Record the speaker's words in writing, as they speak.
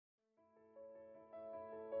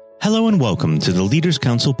Hello and welcome to the Leaders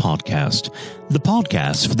Council podcast, the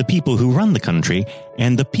podcast for the people who run the country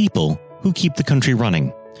and the people who keep the country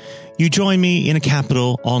running. You join me in a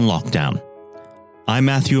capital on lockdown. I'm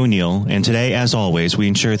Matthew O'Neill, and today, as always, we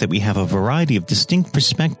ensure that we have a variety of distinct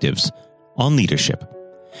perspectives on leadership.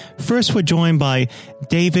 First, we're joined by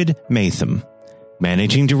David Maytham,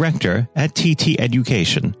 Managing Director at TT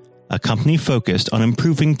Education, a company focused on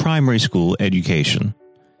improving primary school education.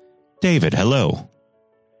 David, hello.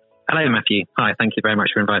 Hello, Matthew. Hi, thank you very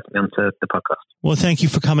much for inviting me onto the podcast. Well, thank you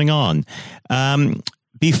for coming on.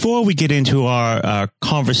 Before we get into our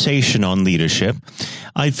conversation on leadership,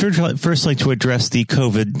 I'd first like to address the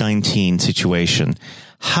COVID-19 situation.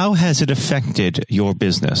 How has it affected your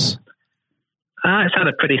business? It's had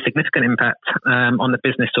a pretty significant impact on the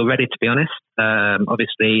business already, to be honest.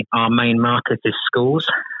 Obviously, our main market is schools,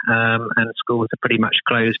 and schools are pretty much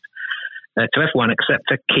closed to everyone except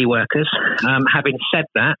for key workers. Having said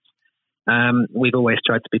that, we've always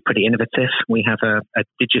tried to be pretty innovative. We have a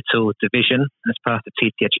digital division as part of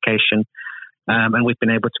TT Education, and we've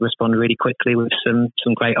been able to respond really quickly with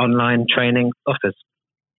some great online training offers.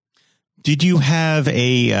 Did you have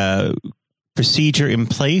a procedure in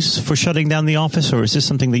place for shutting down the office, or is this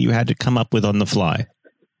something that you had to come up with on the fly?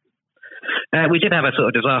 We did have a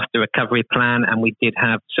sort of disaster recovery plan, and we did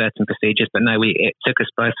have certain procedures, but no, it took us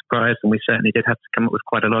by surprise, and we certainly did have to come up with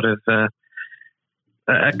quite a lot of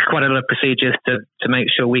procedures to make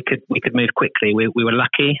sure we could move quickly. We were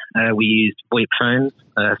lucky. We used VoIP phones,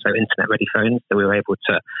 so internet-ready phones, so we were able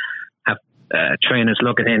to have trainers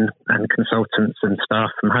logging in and consultants and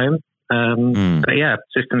staff from home. But yeah,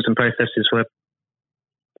 systems and processes were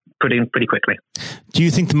pretty quickly. Do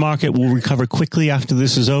you think the market will recover quickly after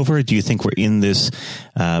this is over? Or do you think we're in this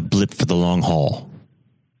blip for the long haul?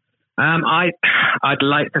 I'd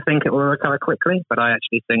like to think it will recover quickly, but I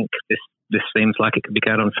actually think this seems like it could be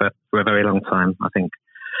going on for a very long time. I think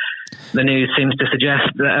the news seems to suggest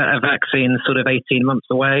that a vaccine is sort of 18 months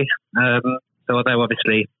away. So although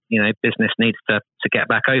obviously, business needs to get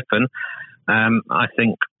back open, I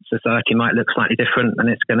think society might look slightly different, and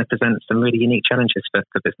it's going to present some really unique challenges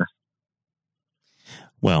for business.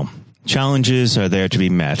 Well, challenges are there to be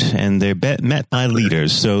met, and they're met by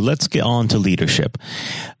leaders. So let's get on to leadership.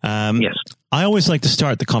 Yes. I always like to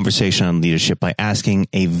start the conversation on leadership by asking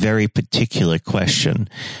a very particular question.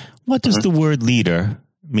 What does the word leader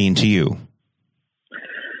mean to you?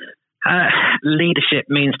 Leadership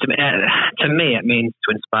means to me, it means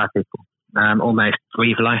to inspire people, almost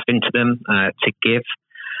breathe life into them, to give,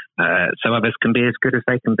 so others can be as good as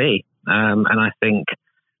they can be. And I think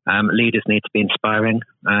leaders need to be inspiring.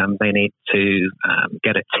 They need to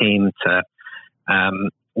get a team to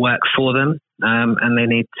work for them, and they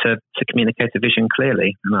need to communicate a vision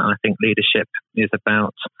clearly. And I think leadership is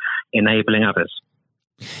about enabling others.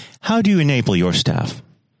 How do you enable your staff?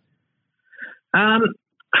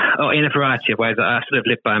 In a variety of ways. I sort of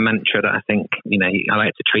live by a mantra that I think, I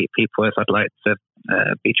like to treat people as I'd like to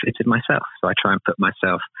be treated myself. So I try and put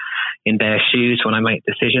myself in their shoes when I make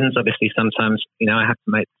decisions. Obviously, sometimes, I have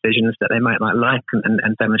to make decisions that they might not like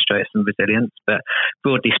and demonstrate some resilience. But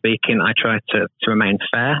broadly speaking, I try to remain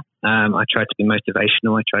fair. I try to be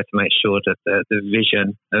motivational. I try to make sure that the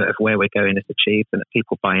vision of where we're going is achieved and that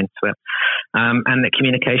people buy into it. And that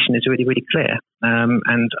communication is really, really clear.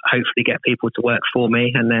 And hopefully get people to work for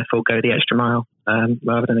me and therefore go the extra mile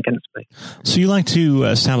rather than against me. So you like to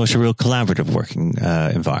establish a real collaborative working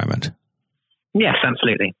environment? Yes,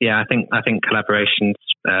 absolutely. Yeah, I think collaboration's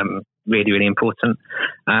really, really important.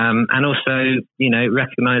 And also,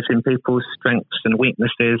 recognizing people's strengths and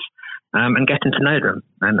weaknesses and getting to know them.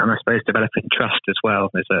 And I suppose developing trust as well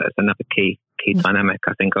is another key dynamic.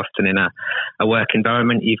 I think often in a work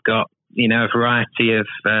environment, you've got, a variety of,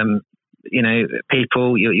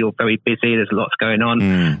 people, you're very busy, there's lots going on.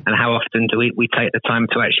 And how often do we take the time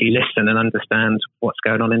to actually listen and understand what's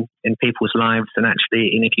going on in people's lives? And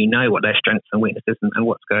actually, and if you know what their strengths and weaknesses and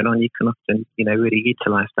what's going on, you can often, really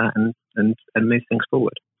utilize that and move things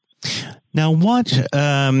forward. Now, what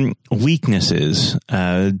weaknesses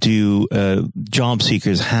do job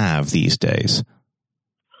seekers have these days?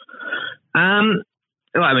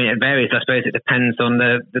 Well, I mean, it varies. I suppose it depends on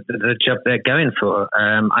the job they're going for.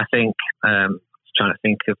 I think, trying to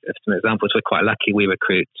think of some examples, we're quite lucky. We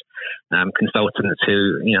recruit consultants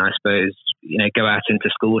who, I suppose, go out into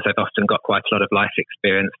schools. They've often got quite a lot of life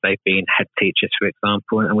experience. They've been head teachers, for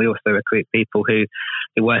example. And we also recruit people who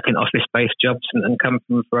work in office-based jobs and come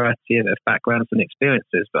from a variety of backgrounds and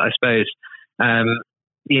experiences. But I suppose,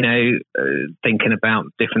 thinking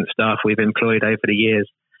about different staff we've employed over the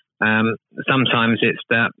years, sometimes it's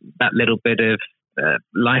that little bit of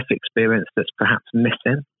life experience that's perhaps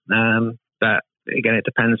missing. But again, it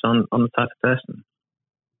depends on the type of person.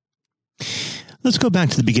 Let's go back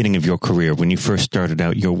to the beginning of your career when you first started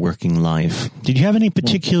out your working life. Did you have any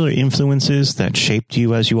particular influences that shaped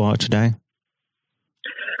you as you are today?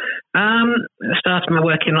 Start of my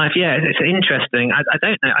working life, yeah, it's interesting. I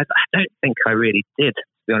don't know. I don't think I really did, to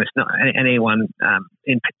be honest. Not anyone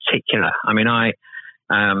in particular. I mean, I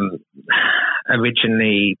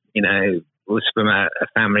originally, was from a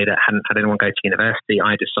family that hadn't had anyone go to university.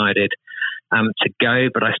 I decided to go,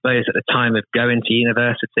 but I suppose at the time of going to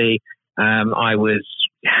university, I was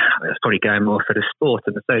probably going more for the sport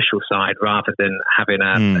and the social side rather than having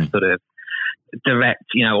a sort of direct,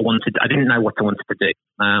 I didn't know what I wanted to do.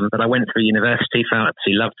 But I went through university, felt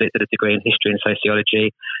absolutely loved it, did a degree in history and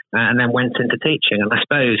sociology, and then went into teaching. And I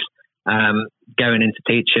suppose going into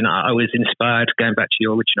teaching, I was inspired, going back to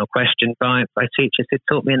your original question, by teachers who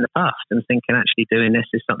taught me in the past, and thinking actually doing this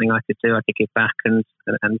is something I could do, I could give back and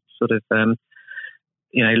sort of,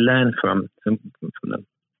 learn from them.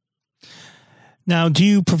 Now, do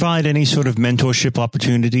you provide any sort of mentorship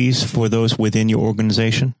opportunities for those within your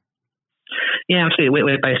organization? Yeah, absolutely.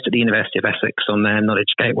 We're based at the University of Essex on their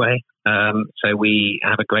Knowledge Gateway. So we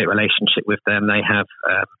have a great relationship with them. They have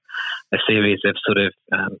a series of sort of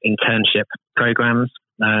internship programs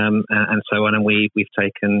and so on. And we've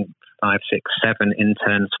taken 5, 6, 7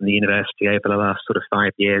 interns from the university over the last sort of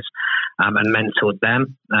 5 years and mentored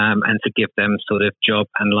them and to give them sort of job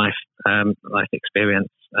and life experience.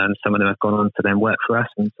 And some of them have gone on to then work for us,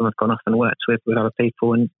 and some have gone off and worked with other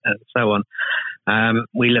people and so on.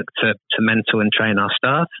 We look to mentor and train our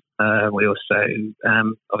staff. We also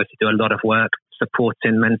obviously do a lot of work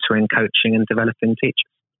supporting, mentoring, coaching and developing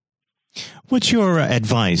teachers. What's your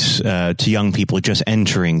advice to young people just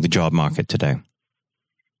entering the job market today?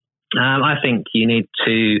 I think you need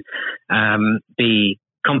to be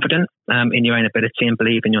confident in your own ability and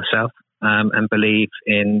believe in yourself. And believe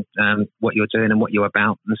in what you're doing and what you're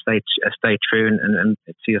about, and stay true and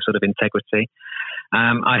to your sort of integrity.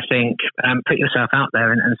 I think put yourself out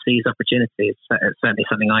there and seize opportunities. It's certainly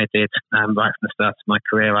something I did right from the start of my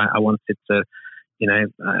career. I wanted to,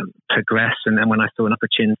 progress, and then when I saw an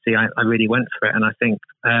opportunity, I really went for it. And I think,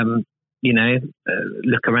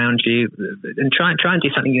 look around you and try and do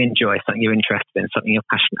something you enjoy, something you're interested in, something you're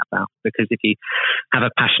passionate about. Because if you have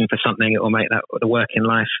a passion for something, it will make the work in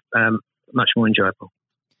life much more enjoyable.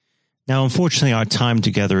 Now, unfortunately, our time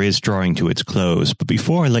together is drawing to its close. But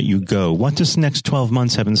before I let you go, what does the next 12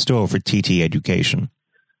 months have in store for TT Education?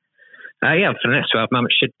 For the next 12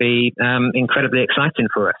 months should be incredibly exciting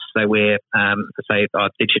for us. So we're, our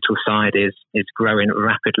digital side is growing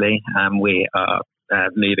rapidly. We are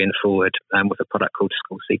moving forward with a product called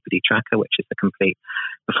School CPD Tracker, which is a complete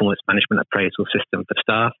performance management appraisal system for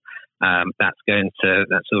staff.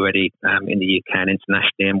 That's already in the UK and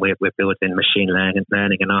internationally, and we're building machine learning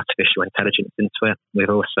and artificial intelligence into it.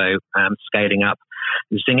 We're also scaling up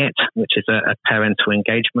Zing It, which is a parental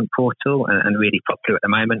engagement portal and really popular at the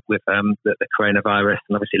moment with the coronavirus,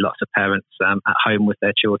 and obviously lots of parents at home with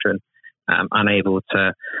their children, unable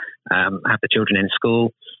to have the children in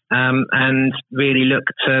school, and really look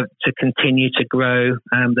to continue to grow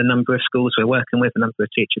the number of schools we're working with, the number of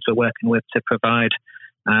teachers we're working with, to provide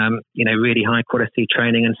really high quality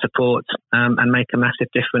training and support and make a massive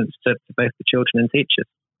difference to both the children and teachers.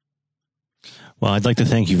 Well, I'd like to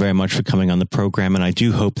thank you very much for coming on the program, and I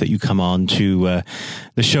do hope that you come on to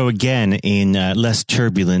the show again in less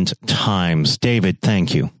turbulent times. David,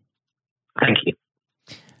 thank you. Thank you.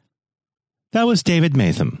 That was David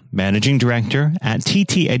Maytham, Managing Director at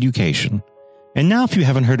TT Education. And now, if you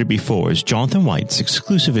haven't heard it before, is Jonathan White's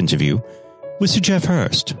exclusive interview with Sir Geoff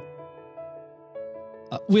Hurst.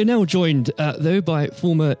 We're now joined, though, by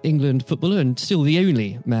former England footballer and still the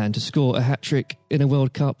only man to score a hat-trick in a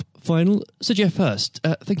World Cup final, Sir Geoff Hurst.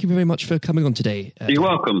 Thank you very much for coming on today. You're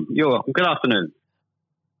welcome. You're welcome. Good afternoon.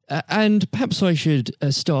 And perhaps I should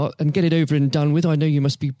start and get it over and done with. I know you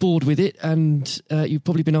must be bored with it, and you've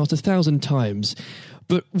probably been asked 1,000 times.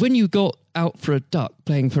 But when you got out for a duck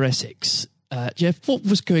playing for Essex, Geoff, what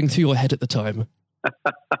was going through your head at the time?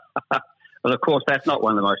 Well, of course, that's not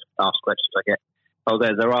one of the most asked questions I get. Oh,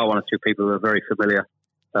 there are one or two people who are very familiar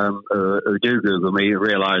who do Google me,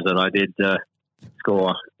 realise that I did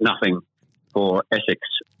score nothing for Essex.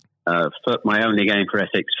 My only game for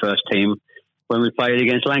Essex first team when we played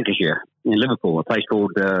against Lancashire in Liverpool, a place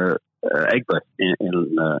called Egbert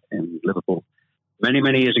in Liverpool, many,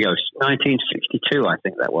 many years ago, 1962, I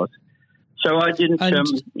think that was. So I didn't, I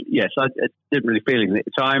didn't really feel it at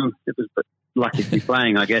the time. It was lucky to be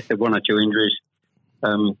playing, I guess. There were one or two injuries.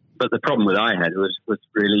 But the problem that I had was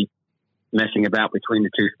really messing about between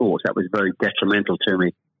the two sports. That was very detrimental to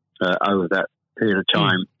me. over that period of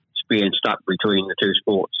time, being stuck between the two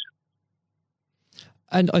sports.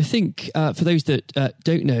 And I think for those that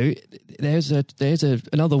don't know, there's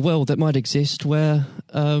another world that might exist where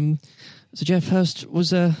Sir Geoff Hurst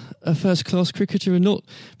was a first-class cricketer and not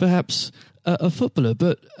perhaps a footballer.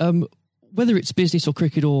 But whether it's business or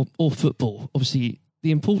cricket or football, obviously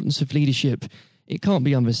the importance of leadership, it can't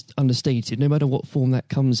be understated, no matter what form that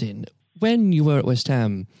comes in. When you were at West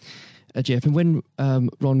Ham, Geoff, and when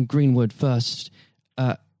Ron Greenwood first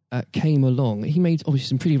came along, he made obviously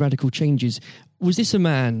some pretty radical changes. Was this a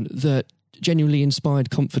man that genuinely inspired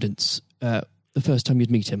confidence the first time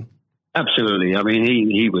you'd meet him? Absolutely. I mean,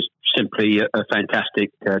 he was simply a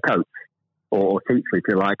fantastic coach or teacher, if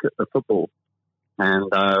you like, at football.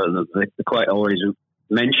 And the quite always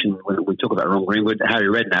mentioned when we talk about Ron Greenwood, Harry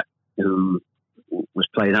Redknapp, who was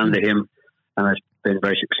played under him and has been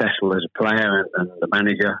very successful as a player and the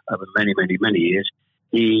manager over many, many, many years.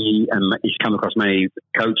 He's come across many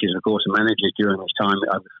coaches, of course, and managers during his time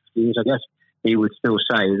over years, I guess. He would still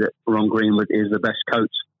say that Ron Greenwood is the best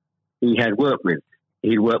coach he'd worked with.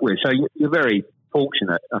 So you're very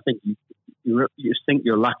fortunate. I think you think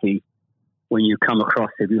you're lucky when you come across,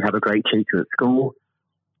 if you have a great teacher at school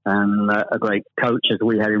and a great coach as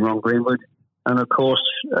we had in Ron Greenwood, and of course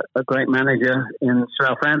a great manager in Sir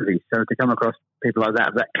Alf Ramsey. So to come across people like that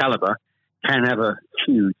of that calibre can have a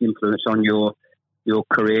huge influence on your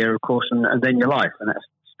career, of course, and then your life, and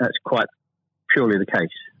that's quite purely the case.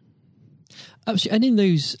 Absolutely. And in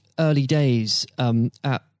those early days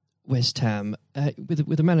at West Ham,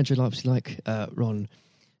 with a manager like Ron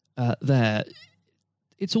there,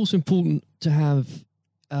 it's also important to have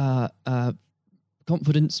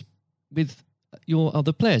confidence with your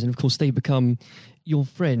other players, and of course they become your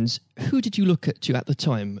friends. Who did you look at the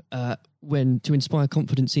time when to inspire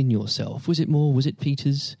confidence in yourself? Was it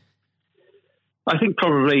Peters? I think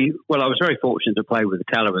probably. Well, I was very fortunate to play with the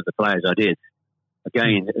calibre of the players I did.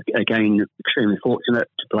 Again, extremely fortunate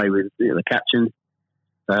to play with the captain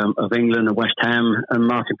of England and West Ham and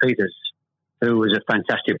Martin Peters, who was a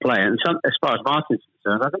fantastic player. And as far as Martin's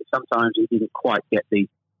concerned, I think sometimes he didn't quite get the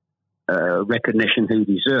recognition he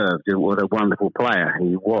deserved and what a wonderful player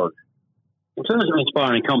he was. In terms of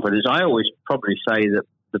inspiring confidence, I always probably say that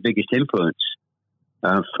the biggest influence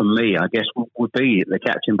for me, I guess, would be the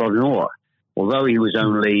captain, Bob Moore. Although he was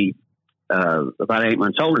only about 8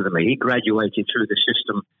 months older than me, he graduated through the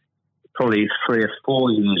system probably 3 or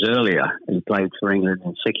 4 years earlier. He played for England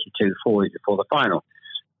in 62, 4 years before the final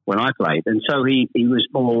when I played. And so he was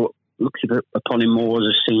more, looked upon him more as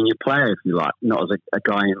a senior player, if you like, not as a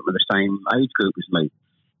guy with the same age group as me.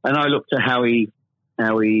 And I looked at how he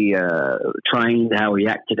trained, how he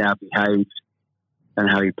acted, how he behaved, and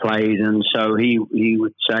how he played. And so he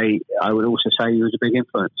would say, I would also say he was a big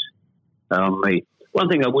influence on me. One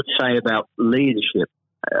thing I would say about leadership,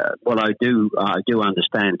 what I do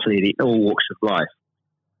understand clearly in all walks of life,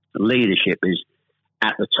 leadership is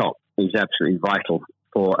at the top, is absolutely vital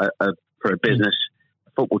for a business,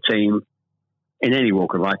 a football team, in any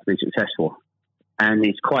walk of life to be successful. And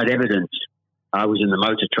it's quite evident. I was in the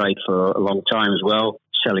motor trade for a long time as well,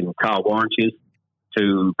 selling car warranties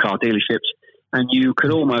to car dealerships. And you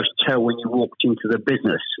could almost tell when you walked into the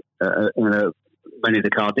business, many of the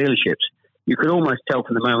car dealerships, you could almost tell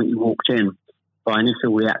from the moment you walked in by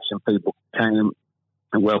initial reaction, people came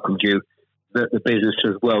and welcomed you, that the business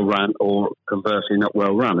was well run or conversely not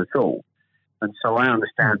well run at all. And so I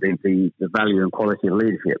understand the value and quality of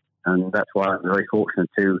leadership. And that's why I'm very fortunate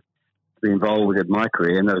to be involved in my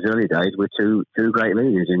career in those early days with two great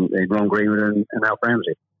leaders in Ron Greenwood and Alf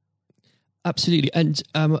Ramsey. Absolutely. And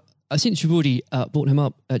since you've already brought him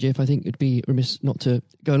up, Geoff, I think it'd be remiss not to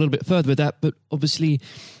go a little bit further with that. But obviously,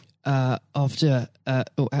 after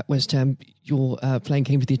at West Ham, your playing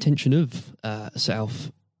came to the attention of Sir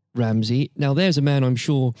Alf Ramsey. Now, there's a man I'm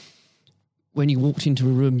sure when you walked into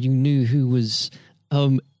a room, you knew who was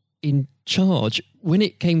in charge. When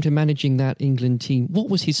it came to managing that England team, what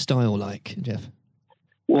was his style like, Geoff?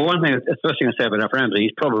 Well, the first thing I say about Alf Ramsey,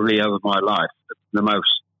 he's probably over my life the most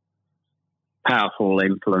powerful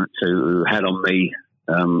influence who had on me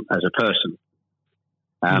as a person.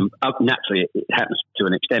 Naturally, it happens to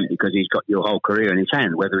an extent because he's got your whole career in his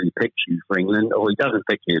hand. Whether he picks you for England or he doesn't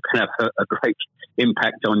pick you, it can have a great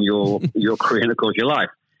impact on your career and, of course, your life.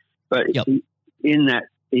 But in that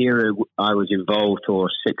era I was involved for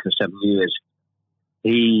 6 or 7 years,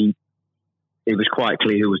 it was quite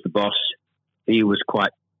clear who was the boss. He was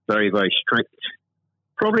quite very, very strict.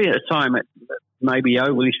 Probably at a time, maybe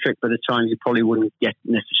overly strict, but at the time you probably wouldn't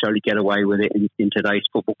necessarily get away with it in today's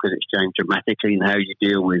football because it's changed dramatically in how you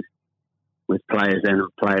deal with players then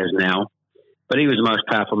and players now. But he was the most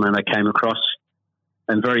powerful man I came across,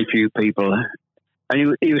 and very few people.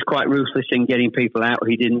 And he was quite ruthless in getting people out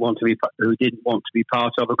who didn't want to be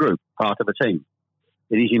part of a group, part of a team.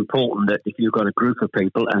 It is important that if you've got a group of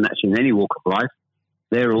people, and that's in any walk of life,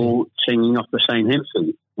 they're all singing off the same hymn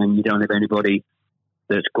sheet, and you don't have anybody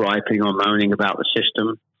that's griping or moaning about the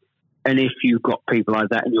system. And if you've got people like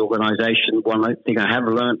that in your organisation, one thing I have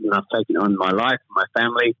learned, and I've taken it on in my life, my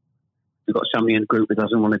family, you've got somebody in the group that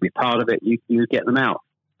doesn't want to be part of it, you get them out.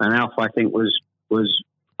 And Alf, I think, was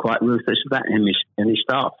quite ruthless of that in his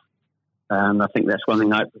staff. And I think that's one of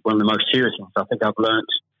the most serious things I think I've learnt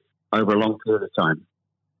over a long period of time.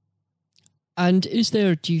 And is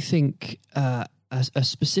there, do you think, a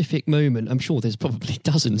specific moment, I'm sure there's probably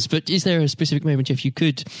dozens, but is there a specific moment, Jeff, you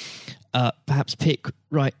could perhaps pick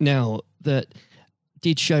right now that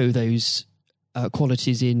did show those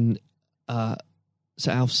qualities in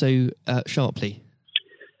Sir Alf so sharply?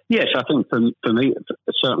 Yes, I think for me,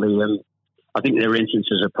 certainly, I think there are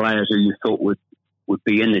instances of players who you thought would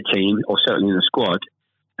be in the team or certainly in the squad,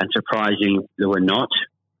 and surprising they were not.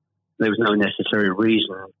 There was no necessary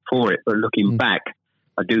reason for it, but looking back,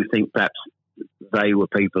 I do think perhaps they were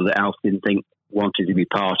people that Alf didn't think wanted to be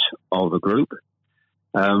part of a group.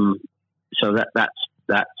 So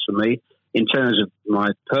that's for me. In terms of my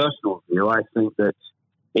personal view, I think that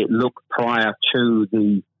it looked prior to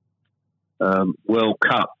the World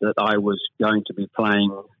Cup that I was going to be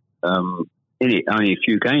playing in it. Only a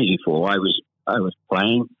few games before I was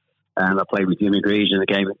playing, and I played with Jimmy Greaves in the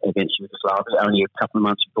game against Yugoslavia only a couple of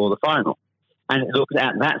months before the final. And it looked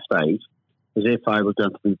at that stage as if I was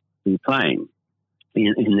going to be playing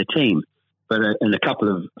in the team. But in a couple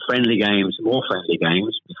of more friendly games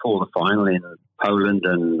before the final in Poland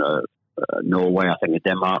and Norway, I think, and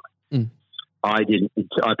Denmark, I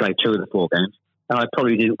played 2 of the 4 games, and I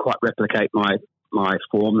probably didn't quite replicate my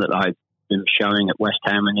form that I'd been showing at West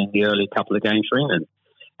Ham and in the early couple of games for England.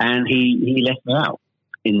 And he left me out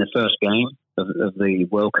in the first game of the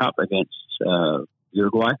World Cup against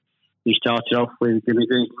Uruguay. He started off with Jimmy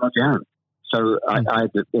Greaves and Roger Allen. So I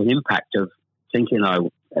had an impact of thinking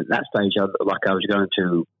at that stage I looked like I was going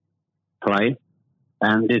to play,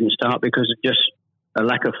 and didn't start because of just a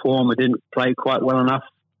lack of form. I didn't play quite well enough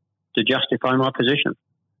to justify my position.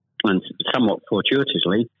 And somewhat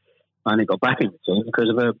fortuitously, I only got back in the team because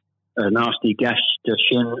of a nasty gash to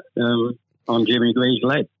shin on Jimmy Greaves'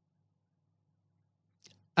 leg.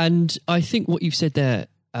 And I think what you've said there,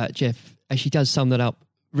 Jeff, actually does sum that up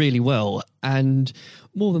really well. And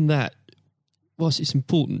more than that, whilst it's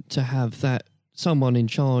important to have that someone in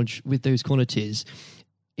charge with those qualities,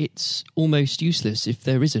 it's almost useless if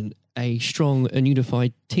there isn't a strong and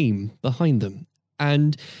unified team behind them.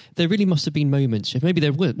 And there really must have been moments, maybe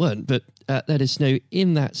there weren't, but let us know,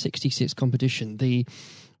 in that 66 competition, the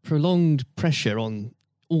prolonged pressure on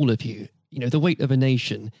all of you, the weight of a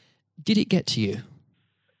nation, did it get to you?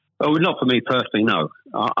 Well, not for me personally, no.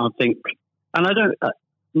 I think, and I don't,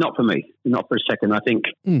 not for me, not for a second. I think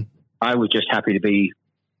I was just happy to be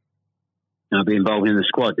involved in the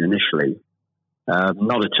squad initially.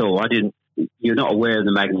 Not at all. You're not aware of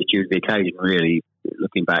the magnitude of the occasion, really,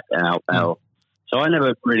 looking back out. So I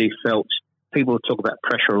never really felt, people talk about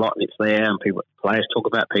pressure a lot and it's there, and players talk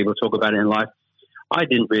about it in life. I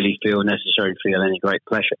didn't really necessarily feel any great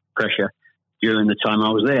pressure during the time I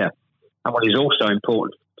was there. And what is also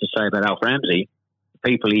important to say about Alf Ramsey, the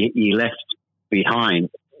people he left behind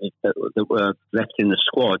that were left in the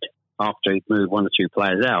squad after he'd moved 1 or 2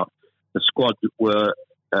 players out, the squad were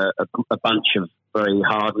a bunch of very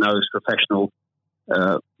hard-nosed, professional,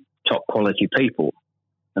 top-quality people.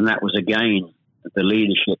 And that was, again, the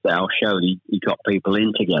leadership that Al showed. He got people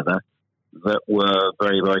in together that were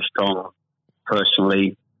very, very strong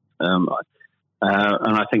personally. And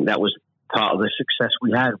I think that was part of the success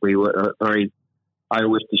we had. We were I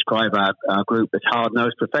always describe our group as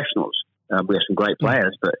hard-nosed professionals. We have some great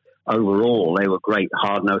players, but overall they were great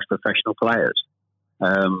hard-nosed professional players.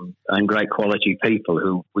 And great quality people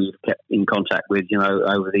who we've kept in contact with,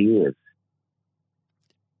 over the years.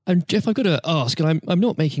 And Jeff, I've got to ask, and I'm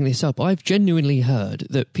not making this up, I've genuinely heard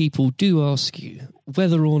that people do ask you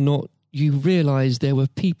whether or not you realise there were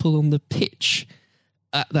people on the pitch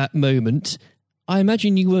at that moment. I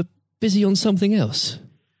imagine you were busy on something else.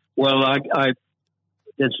 Well, I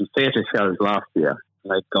did some theatre shows last year.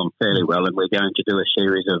 They've gone fairly well, and we're going to do a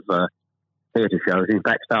series of theatre shows, in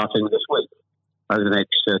fact, starting this week, over the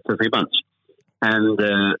next 2 or 3 months. And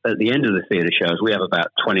at the end of the theatre shows, we have about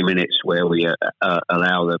 20 minutes where we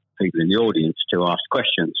allow the people in the audience to ask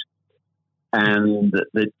questions. And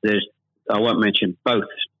I won't mention both.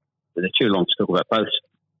 They're too long to talk about both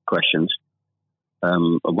questions.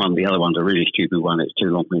 One of the other one's a really stupid one. It's too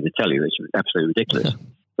long for me to tell you. It's absolutely ridiculous.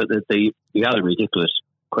 But the other ridiculous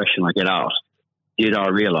question I get asked, did I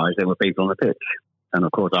realise there were people on the pitch? And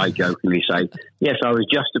of course, I jokingly say, yes, I was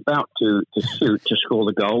just about to shoot to score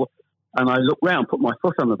the goal. And I looked round, put my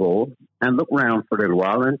foot on the ball, and looked round for a little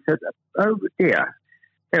while and said, oh dear,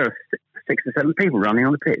 there are 6 or 7 people running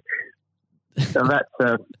on the pitch. So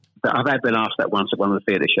I've been asked that once at one of the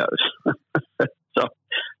theatre shows. So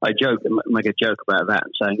I make a joke about that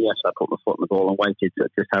and saying, yes, I put my foot on the ball and waited to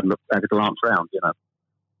just have a glance round,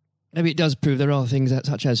 Maybe it does prove there are things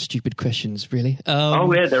such as stupid questions, really.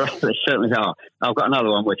 Oh, yeah, there certainly are. I've got another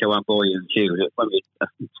one which I won't bore you with. It won't be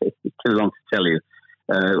too long to tell you.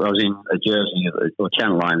 I was in a Jersey, or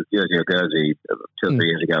Channel Line, Jersey or Guernsey, 2 or 3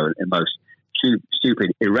 years ago, and most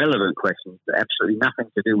stupid, irrelevant questions that absolutely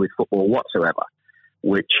nothing to do with football whatsoever,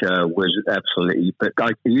 which was absolutely... But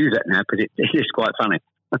I can use that now because it is quite funny.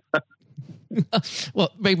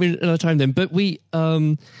 Well, maybe another time then. But we...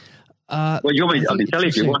 well, you want me? I can tell you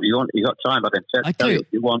if you want. You got time? I can tell you if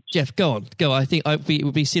you want. Jeff, go on. Go. I think it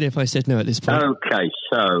would be silly if I said no at this point. Okay,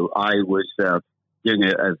 so I was doing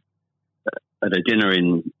at a dinner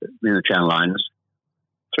in the Channel Lines,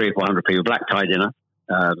 300 or 400 people, black tie dinner,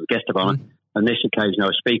 guest of honour. On this occasion, I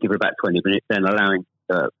was speaking for about 20 minutes, then allowing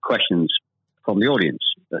questions from the audience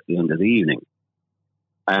at the end of the evening.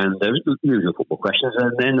 And there was the usual football questions,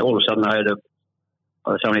 and then all of a sudden I had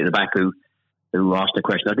somebody at the back who asked a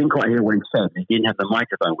question. I didn't quite hear what he said. He didn't have the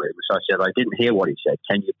microphone with him. So I said, I didn't hear what he said.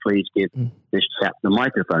 Can you please give this chap the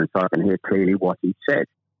microphone so I can hear clearly what he said?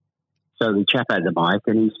 So the chap had the mic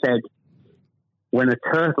and he said, when a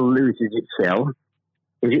turtle loses its shell,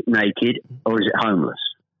 is it naked or is it homeless?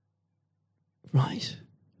 Right.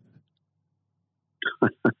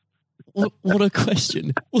 What a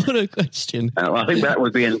question. What a question. I think that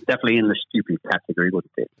would be definitely in the stupid category,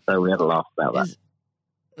 wouldn't it? So we had a laugh about that.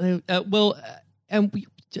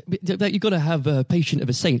 You've got to have a patient of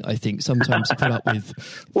a saint, I think, sometimes to put up with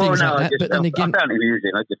things like that. But then again, I found it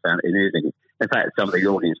amusing. I just found it amusing. In fact, some of the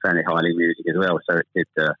audience found it highly amusing as well. So it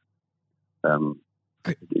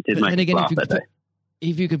did make me laugh that day.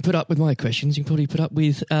 If you can put up with my questions, you can probably put up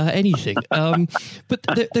with anything. But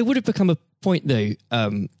there would have become a point, though,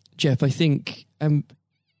 Jeff. I think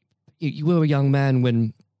you were a young man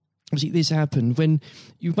when this happened, when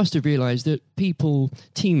you must have realised that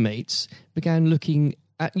teammates, began looking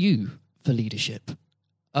at you for leadership.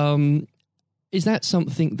 Is that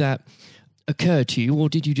something that occurred to you, or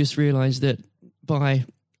did you just realise that by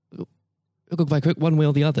one way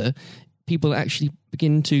or the other, people actually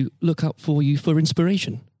begin to look up for you for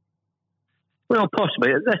inspiration? Well,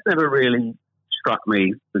 possibly. That's never really struck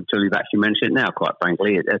me until you've actually mentioned it now, quite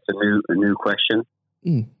frankly. It's a new question.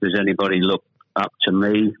 Does anybody look up to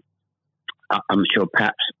me? I'm sure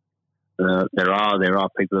perhaps there are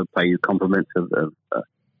people who pay you compliments of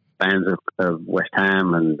fans of West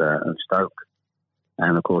Ham and Stoke,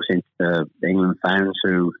 and of course England fans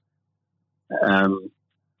who I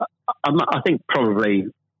think probably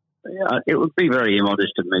it would be very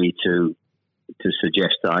immodest of me to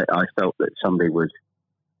suggest that I felt that somebody was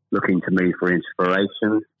looking to me for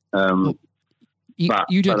inspiration.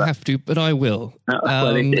 You don't have to, but I will.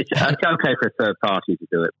 Well, it's okay for a third party to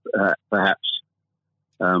do it. Perhaps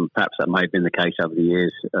that may have been the case over the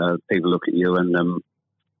years. People look at you and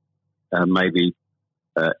maybe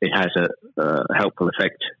it has a helpful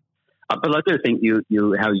effect. But I do think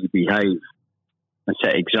how you behave and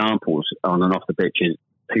set examples on and off the pitch,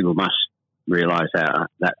 people must realise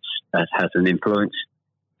that has an influence.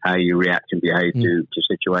 How you react and behave to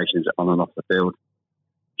situations on and off the field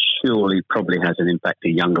surely probably has an impact to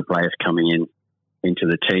younger players coming into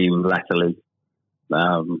the team latterly.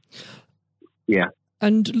 Yeah.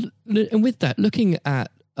 And with that, looking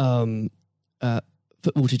at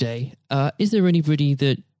football today, is there anybody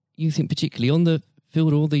that you think particularly on the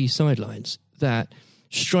field or the sidelines that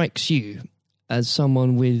strikes you as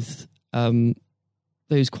someone with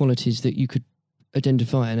those qualities that you could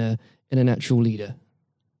identify in a natural leader?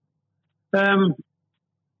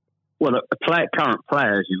 Well, current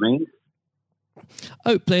players, you mean?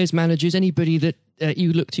 Oh, players, managers, anybody that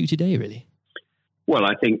you look to today, really? Well,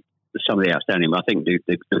 I think some of the outstanding. I think the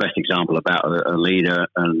best example about a leader at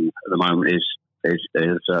the moment is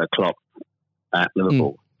Klopp at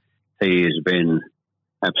Liverpool. He has been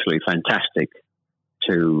absolutely fantastic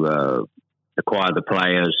to acquire the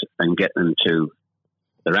players and get them to.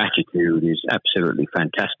 Their attitude is absolutely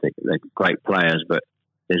fantastic. They're great players, but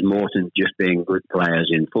there's more than just being good players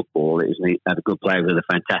in football. It is have a good player with a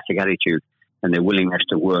fantastic attitude, and their willingness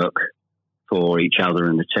to work for each other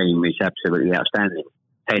and the team is absolutely outstanding.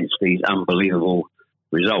 Hence these unbelievable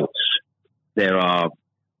results. there are,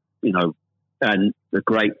 and the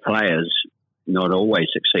great players not always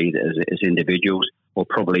succeed as individuals, or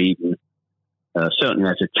probably even certainly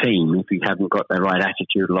as a team if you haven't got the right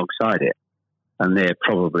attitude alongside it. And they're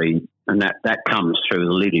probably, and that comes through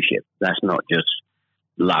the leadership. That's not just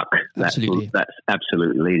luck. Absolutely. That's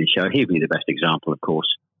absolutely leadership. He'd be the best example, of course,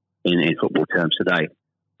 in football terms today.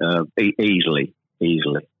 Easily.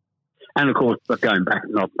 And of course, but going back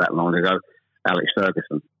not that long ago, Alex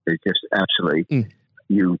Ferguson is just absolutely.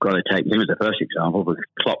 You've got to take him as the first example, because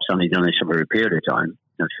Klopp's only done this over a period of time,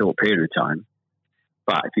 a short period of time.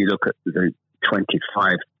 But if you look at the 26,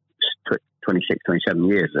 27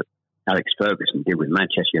 years that Alex Ferguson did with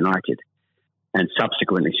Manchester United, and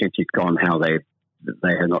subsequently since he's gone, how they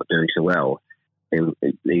are not doing so well.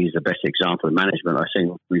 He's the best example of management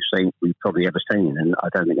we've probably ever seen, and I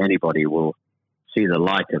don't think anybody will see the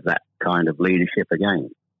light of that kind of leadership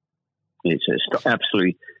again. It's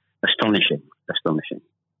absolutely astonishing.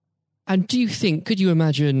 And do you think, could you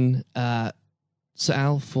imagine Sir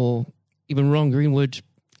Alf or even Ron Greenwood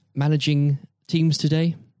managing teams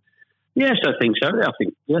today? Yes, I think so. I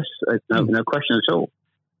think yes, no question at all.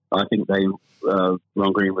 I think Ron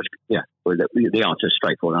Greenwood. Yeah, the answer,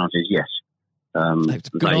 straightforward answer is yes.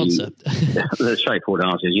 Good answer. The straightforward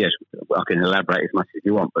answer is yes. I can elaborate as much as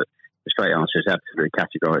you want, but the straight answer is absolutely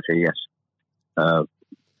categorically yes.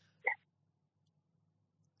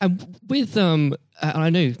 And with and I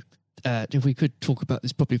know if we could talk about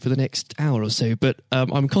this probably for the next hour or so, but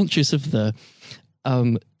I'm conscious of the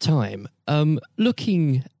time.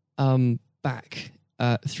 Looking back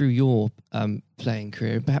through your playing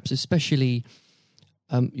career, perhaps especially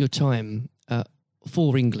your time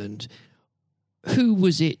for England, who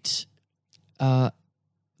was it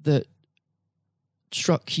that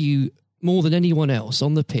struck you more than anyone else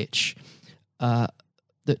on the pitch that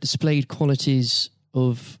displayed qualities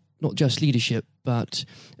of not just leadership but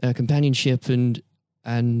companionship and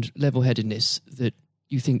level-headedness that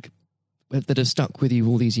you think that have stuck with you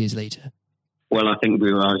all these years later? Well, I think I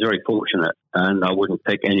was very fortunate, and I wouldn't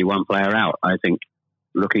pick any one player out. I think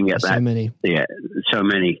looking at that, so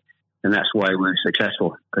many, and that's why we were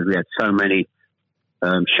successful, because we had so many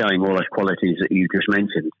showing all those qualities that you just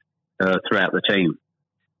mentioned throughout the team.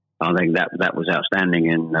 I think that was outstanding,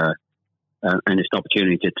 and it's an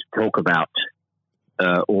opportunity to talk about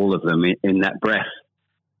all of them in that breath.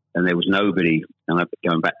 And there was nobody, and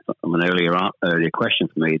going back from an earlier question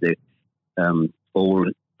for me, all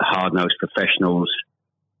hard-nosed professionals,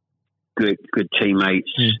 good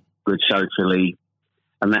teammates, good socially,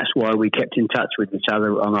 and that's why we kept in touch with each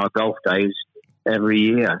other on our golf days every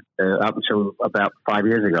year up until about 5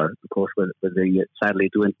 years ago. Of course, with the sadly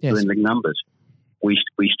dwindling numbers, we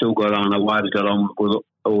still got on. Our wives got on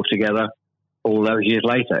all together all those years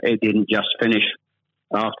later. It didn't just finish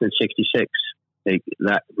after '66.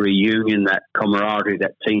 That reunion, that camaraderie,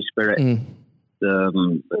 that team spirit,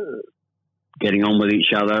 getting on with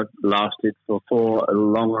each other lasted for a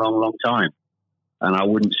long time. And I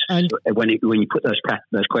wouldn't, when you put those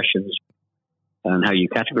questions and how you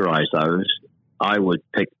categorise those, I would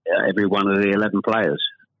pick every one of the 11 players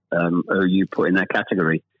who you put in that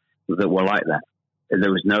category that were like that.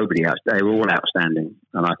 There was nobody else. They were all outstanding.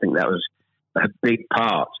 And I think that was a big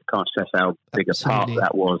part. I can't stress how big a part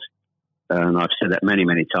that was. And I've said that many,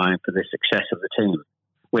 many times, for the success of the team.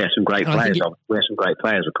 We had some great players. We had some great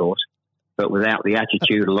players, of course. But without the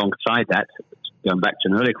attitude alongside that, going back to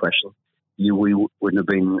an earlier question, we wouldn't have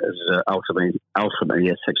been as ultimately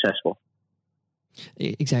as successful.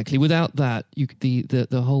 Exactly. Without that,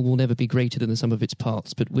 the whole will never be greater than the sum of its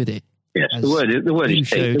parts. But with it, yes, the word is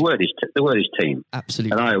team. The word is team.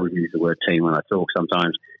 Absolutely. And I always use the word team when I talk.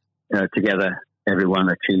 Sometimes together, everyone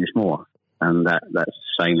achieves more, and that's the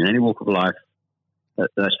same in any walk of life.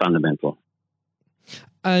 That's fundamental.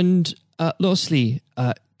 And lastly,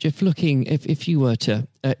 Jeff, looking if you were to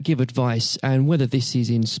give advice, and whether this is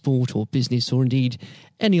in sport or business or indeed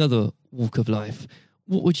any other walk of life,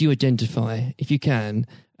 what would you identify, if you can,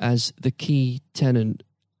 as the key tenet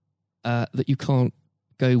that you can't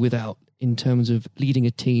go without in terms of leading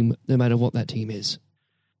a team, no matter what that team is?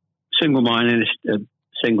 Single-mindedness,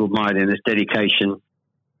 dedication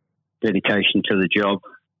to the job,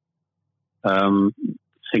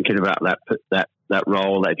 thinking about that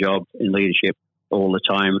role, that job in leadership all the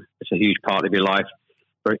time. It's a huge part of your life.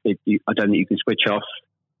 I don't think you can switch off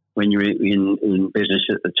when you're in business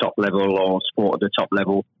at the top level or sport at the top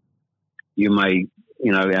level. You may,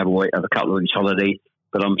 have a couple of weeks holiday,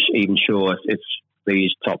 but I'm even sure if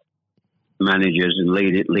these top managers and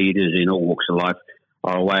leaders in all walks of life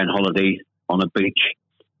are away on holiday on a beach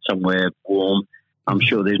somewhere warm, I'm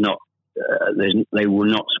sure there's not they will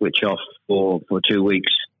not switch off for 2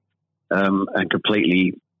 weeks and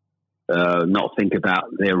completely not think about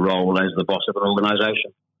their role as the boss of an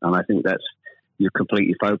organisation. And I think you're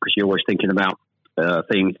completely focused. You're always thinking about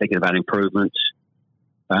things, thinking about improvements,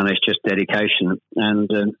 and it's just dedication and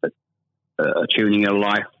tuning your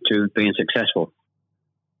life to being successful.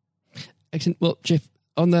 Excellent. Well, Jeff,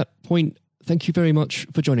 on that point, thank you very much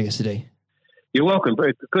for joining us today. You're welcome.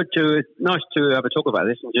 Nice to have a talk about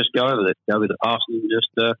this and just go over the past and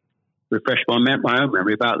just refresh my own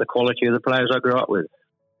memory about the quality of the players I grew up with.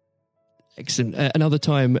 Excellent. Another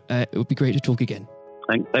time, it would be great to talk again.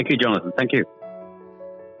 Thank you, Jonathan. Thank you.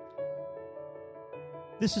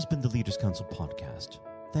 This has been the Leaders Council podcast.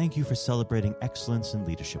 Thank you for celebrating excellence in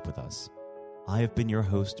leadership with us. I have been your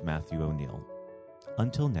host, Matthew O'Neill.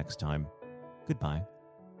 Until next time, goodbye.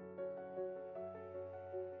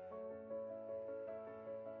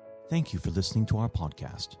 Thank you for listening to our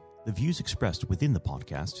podcast. The views expressed within the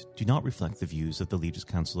podcast do not reflect the views of the Leaders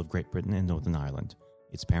Council of Great Britain and Northern Ireland,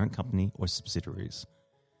 its parent company or subsidiaries,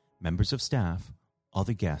 members of staff,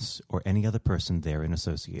 other guests, or any other person therein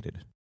associated.